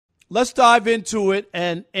let's dive into it.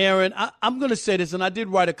 And, Aaron, I'm going to say this, and I did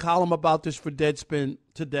write a column about this for Deadspin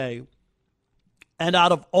today. And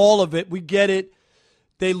out of all of it, we get it.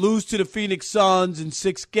 They lose to the Phoenix Suns in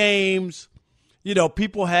 6 games. You know,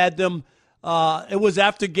 people had them. It was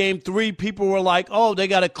after Game 3. People were like, oh, they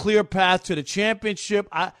got a clear path to the championship.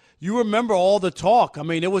 You remember all the talk. I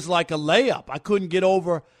mean, it was like a layup. I couldn't get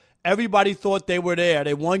over. Everybody thought they were there.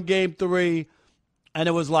 They won Game 3, and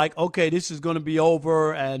it was like, okay, this is going to be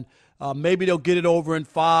over, and maybe they'll get it over in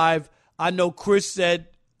 5. I know Chris said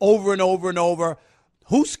over and over and over,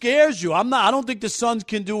 who scares you? I don't think the Suns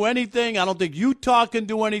can do anything. I don't think Utah can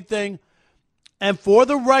do anything. And for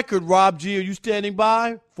the record, Rob G, are you standing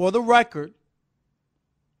by? For the record,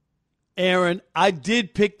 Aaron, I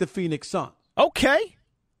did pick the Phoenix Suns. Okay.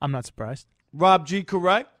 I'm not surprised. Rob G,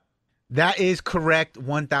 correct? That is correct,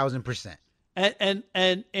 1,000%.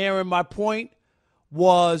 And Aaron, my point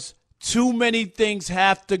was too many things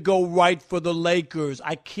have to go right for the Lakers.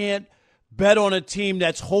 I can't bet on a team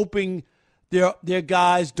that's hoping their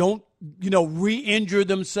guys don't, re-injure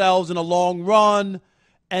themselves in a long run.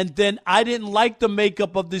 And then I didn't like the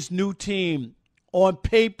makeup of this new team. On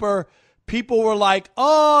paper, people were like,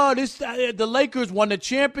 oh, the Lakers won the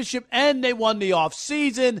championship and they won the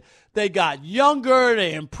offseason. They got younger.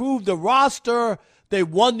 They improved the roster. They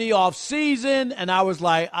won the offseason. And I was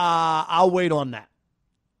like, I'll wait on that.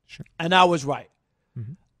 Sure. And I was right.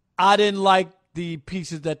 Mm-hmm. I didn't like the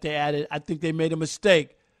pieces that they added. I think they made a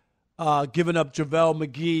mistake giving up JaVale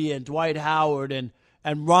McGee and Dwight Howard and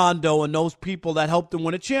Rondo and those people that helped them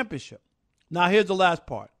win a championship. Now, here's the last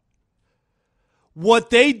part. What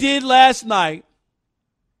they did last night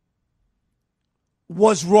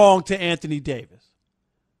was wrong to Anthony Davis.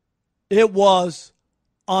 It was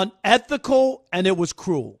unethical and it was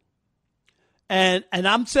cruel. And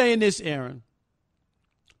I'm saying this, Aaron.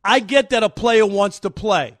 I get that a player wants to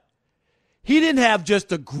play. He didn't have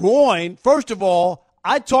just a groin. First of all,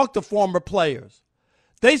 I talked to former players.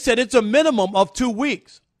 They said it's a minimum of 2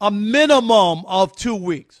 weeks. A minimum of 2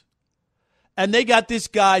 weeks. And they got this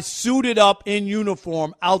guy suited up in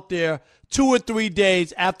uniform out there 2 or 3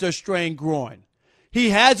 days after a strained groin. He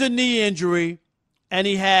has a knee injury, and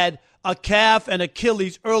he had a calf and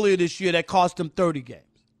Achilles earlier this year that cost him 30 games.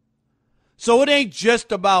 So it ain't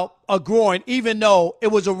just about a groin, even though it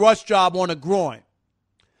was a rush job on a groin.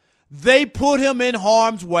 They put him in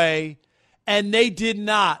harm's way, and they did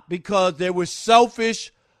not because they were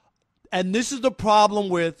selfish. And this is the problem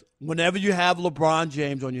with whenever you have LeBron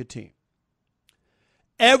James on your team.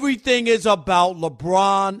 Everything is about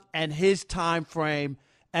LeBron and his time frame,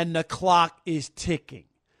 and the clock is ticking.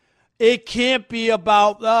 It can't be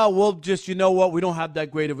about, we'll just, you know what, we don't have that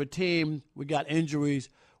great of a team. We got injuries.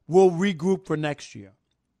 We'll regroup for next year.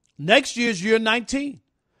 Next year's year 19.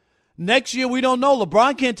 Next year, we don't know.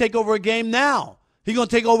 LeBron can't take over a game now. He's going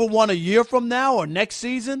to take over one a year from now or next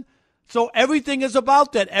season. So everything is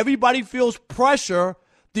about that. Everybody feels pressure.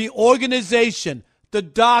 The organization, the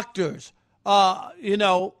doctors,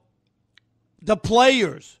 the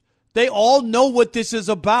players, they all know what this is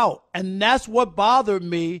about. And that's what bothered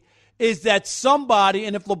me is that somebody,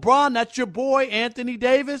 and if LeBron, that's your boy, Anthony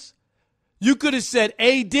Davis, you could have said,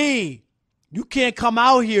 AD, you can't come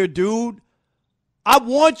out here, dude. I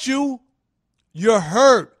want you. You're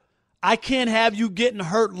hurt. I can't have you getting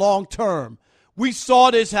hurt long term. We saw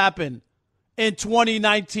this happen in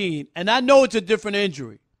 2019, and I know it's a different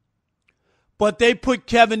injury. But they put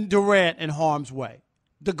Kevin Durant in harm's way,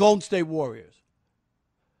 the Golden State Warriors.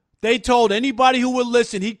 They told anybody who would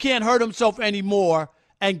listen he can't hurt himself anymore,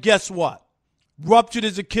 and guess what? Ruptured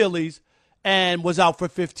his Achilles and was out for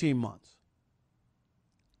 15 months.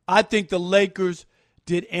 I think the Lakers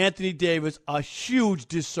did Anthony Davis a huge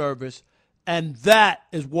disservice, and that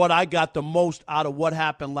is what I got the most out of what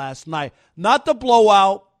happened last night. Not the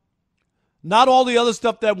blowout, not all the other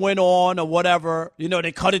stuff that went on or whatever.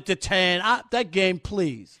 They cut it to 10. That game,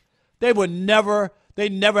 please. They never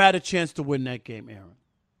had a chance to win that game, Aaron.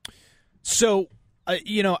 So,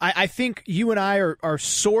 I think you and I are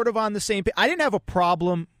sort of on the same page. I didn't have a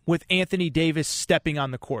problem with Anthony Davis stepping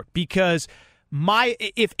on the court because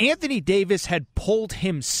if Anthony Davis had pulled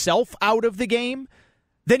himself out of the game,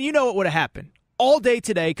 then you know what would have happened. All day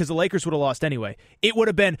today, because the Lakers would have lost anyway, it would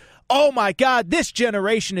have been, oh my God, this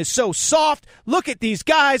generation is so soft. Look at these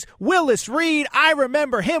guys. Willis Reed, I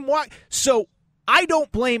remember him. So I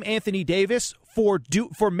don't blame Anthony Davis for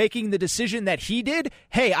making the decision that he did.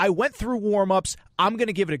 Hey, I went through warm-ups. I'm going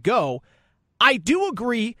to give it a go. I do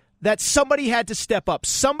agree that somebody had to step up.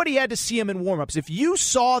 Somebody had to see him in warm-ups. If you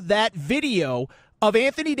saw that video of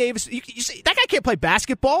Anthony Davis, you say, that guy can't play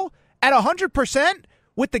basketball at 100%.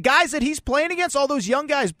 with the guys that he's playing against, all those young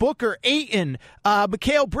guys, Booker, Ayton,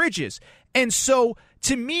 Mikal Bridges. And so,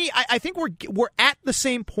 to me, I think we're at the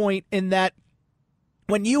same point in that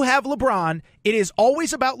when you have LeBron, it is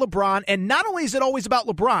always about LeBron, and not only is it always about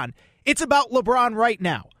LeBron, it's about LeBron right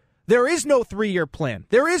now. There is no 3-year plan.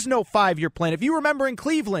 There is no 5-year plan. If you remember in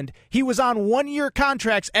Cleveland, he was on 1-year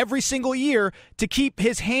contracts every single year to keep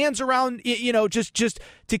his hands around, just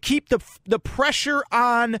to keep the pressure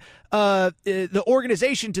on the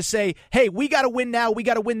organization to say, hey, we got to win now. We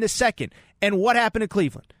got to win this second. And what happened in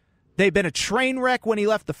Cleveland? They've been a train wreck when he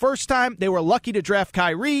left the first time. They were lucky to draft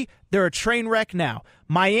Kyrie. They're a train wreck now.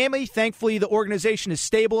 Miami, thankfully, the organization is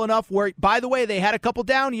stable enough where, by the way, they had a couple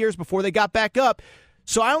down years before they got back up.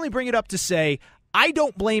 So I only bring it up to say I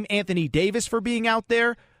don't blame Anthony Davis for being out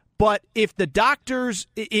there, but if the doctors,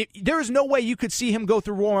 there is no way you could see him go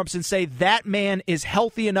through warm-ups and say that man is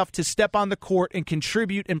healthy enough to step on the court and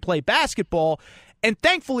contribute and play basketball. And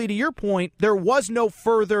thankfully, to your point, there was no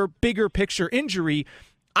further bigger picture injury.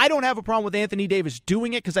 I don't have a problem with Anthony Davis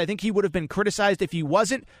doing it because I think he would have been criticized if he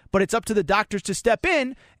wasn't, but it's up to the doctors to step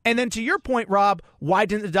in. And then to your point, Rob, why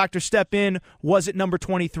didn't the doctor step in? Was it number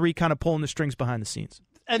 23 kind of pulling the strings behind the scenes?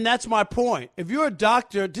 And that's my point. If you're a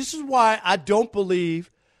doctor, this is why I don't believe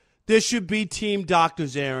there should be team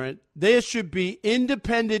doctors, Aaron. There should be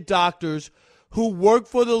independent doctors who work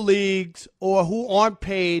for the leagues or who aren't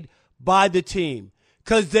paid by the team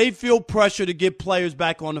because they feel pressure to get players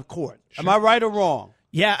back on the court. Sure. Am I right or wrong?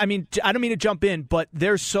 Yeah, I mean, I don't mean to jump in, but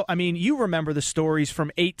you remember the stories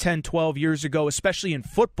from 8, 10, 12 years ago, especially in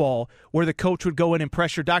football, where the coach would go in and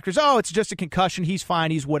pressure doctors. Oh, it's just a concussion. He's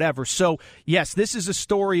fine. He's whatever. So, yes, this is a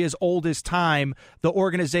story as old as time, the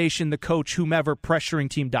organization, the coach, whomever, pressuring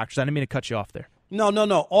team doctors. I didn't mean to cut you off there. No.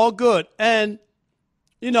 All good. And,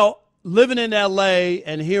 living in L.A.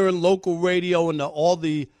 and hearing local radio and all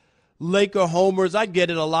the Laker homers, I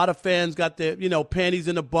get it. A lot of fans got their, panties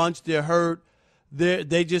in a bunch. They're hurt.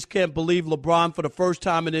 They just can't believe LeBron for the first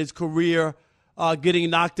time in his career getting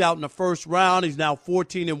knocked out in the first round. He's now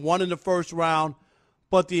 14-1 in the first round.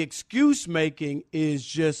 But the excuse making is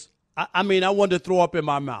just, I wanted to throw up in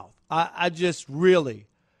my mouth. I just really,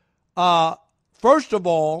 first of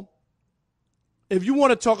all, if you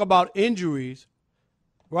want to talk about injuries,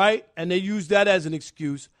 right, and they use that as an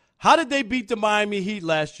excuse, how did they beat the Miami Heat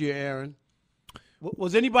last year, Aaron?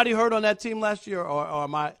 Was anybody hurt on that team last year, or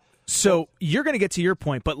am I? So you're going to get to your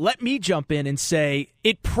point, but let me jump in and say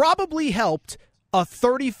it probably helped a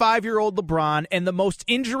 35-year-old LeBron and the most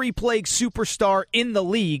injury-plagued superstar in the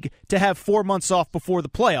league to have 4 months off before the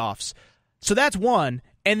playoffs. So that's one.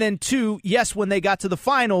 And then two, yes, when they got to the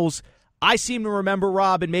finals, I seem to remember,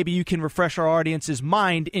 Rob, and maybe you can refresh our audience's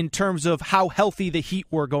mind in terms of how healthy the Heat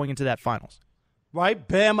were going into that finals. Right?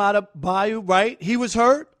 Bam Adebayo, right? He was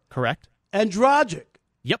hurt. Correct. And Dragic.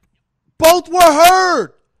 Yep. Both were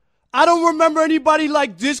hurt. I don't remember anybody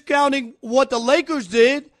discounting what the Lakers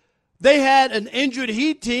did. They had an injured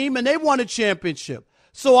Heat team, and they won a championship.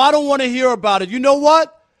 So I don't want to hear about it. You know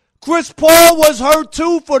what? Chris Paul was hurt,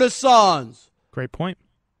 too, for the Suns. Great point.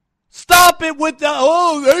 Stop it with the,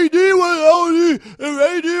 AD.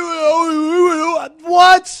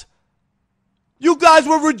 What? You guys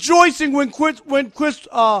were rejoicing when Chris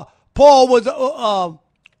Paul was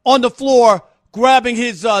on the floor grabbing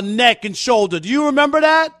his neck and shoulder. Do you remember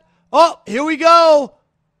that? Oh, here we go.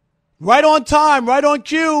 Right on time, right on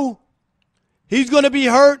cue. He's going to be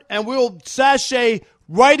hurt, and we'll sashay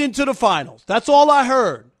right into the finals. That's all I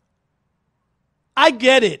heard. I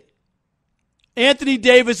get it. Anthony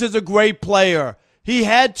Davis is a great player. He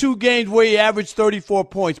had 2 games where he averaged 34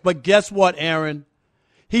 points. But guess what, Aaron?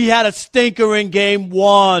 He had a stinker in game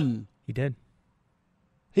 1. He did.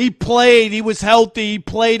 He played. He was healthy. He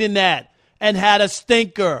played in that and had a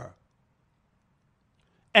stinker.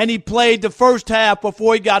 And he played the first half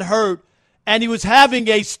before he got hurt, and he was having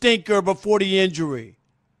a stinker before the injury.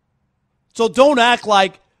 So don't act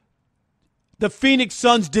like the Phoenix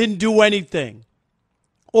Suns didn't do anything,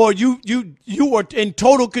 or you were in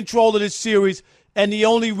total control of this series, and the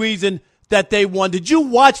only reason that they won. Did you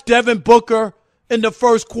watch Devin Booker in the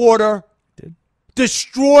first quarter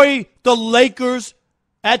destroy the Lakers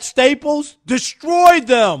at Staples? Destroyed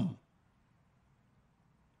them.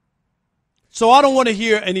 So I don't want to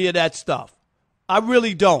hear any of that stuff. I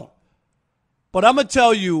really don't. But I'm going to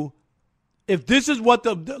tell you, if this is what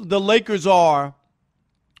the Lakers are,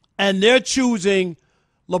 and they're choosing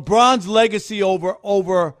LeBron's legacy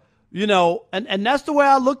over and that's the way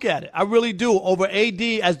I look at it. I really do. Over AD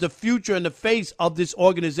as the future and the face of this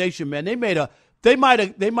organization, man. They might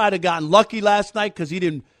have gotten lucky last night because he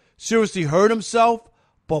didn't seriously hurt himself.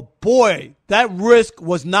 But boy, that risk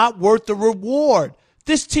was not worth the reward.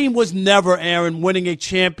 This team was never, Aaron, winning a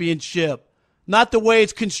championship. Not the way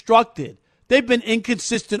it's constructed. They've been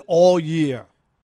inconsistent all year.